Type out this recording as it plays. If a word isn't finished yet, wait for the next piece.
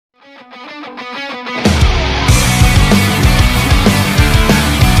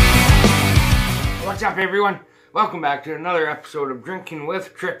up, everyone? Welcome back to another episode of Drinking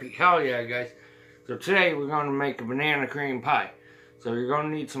with Trippy. Hell yeah, guys. So today we're going to make a banana cream pie. So you're going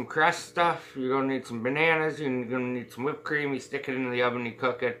to need some crust stuff, you're going to need some bananas, you're going to need some whipped cream. You stick it into the oven, you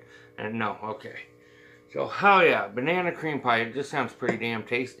cook it, and no, okay. So hell yeah, banana cream pie. It just sounds pretty damn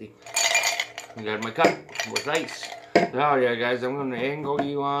tasty. I got my cup with ice. So hell yeah, guys, I'm going to angle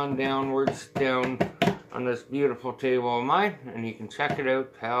you on downwards down on this beautiful table of mine, and you can check it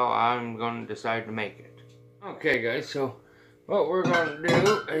out how I'm going to decide to make it. Okay, guys, so what we're going to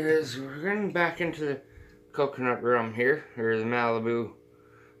do is we're going back into the coconut rum here, or the Malibu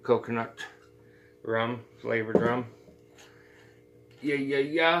coconut rum, flavored rum.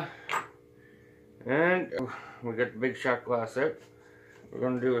 Yeah. And we got the big shot glass out. We're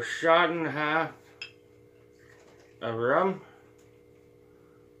going to do a shot and a half of rum.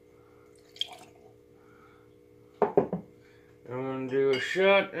 I'm going to do a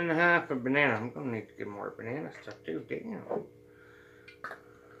shot and a half of banana. I'm going to need to get more banana stuff too, damn.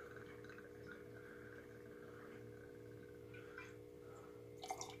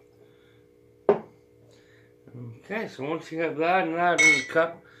 Okay, so once you have that and that in the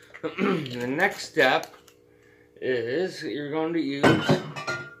cup, the next step is you're going to use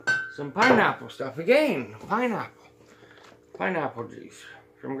some pineapple stuff. Again, pineapple juice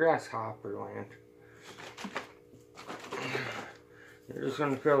from Grasshopper Land. You're just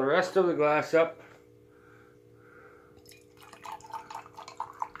going to fill the rest of the glass up.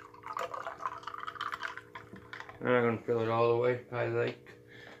 And I'm going to fill it all the way. I like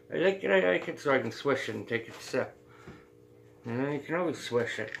it so I can swish it and take a sip. And you can always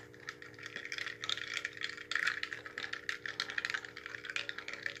swish it.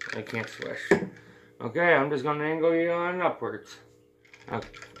 I can't swish. Okay, I'm just going to angle you on upwards.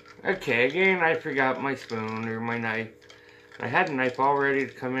 Okay, again, I forgot my spoon or my knife. I had a knife all ready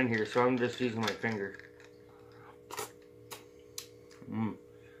to come in here, so I'm just using my finger. Damn,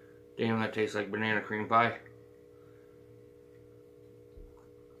 that tastes like banana cream pie.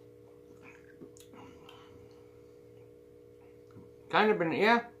 Kind of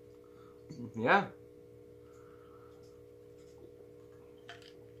banana, yeah.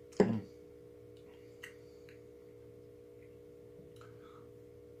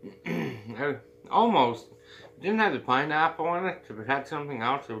 Almost. It didn't have the pineapple in it. If it had something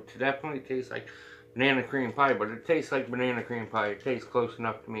else, it would definitely taste like banana cream pie, but it tastes like banana cream pie. It tastes close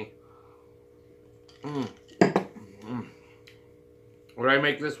enough to me. Would I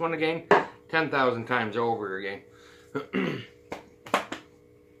make this one again? 10,000 times over again.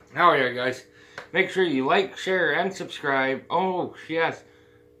 Hell yeah, guys. Make sure you like, share, and subscribe. Oh, yes.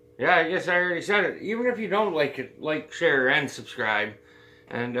 Yeah, I guess I already said it. Even if you don't like it, like, share, and subscribe.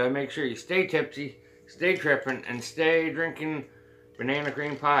 And make sure you stay tipsy, stay tripping, and stay drinking banana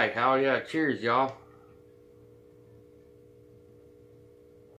cream pie. Hell yeah. Cheers, y'all.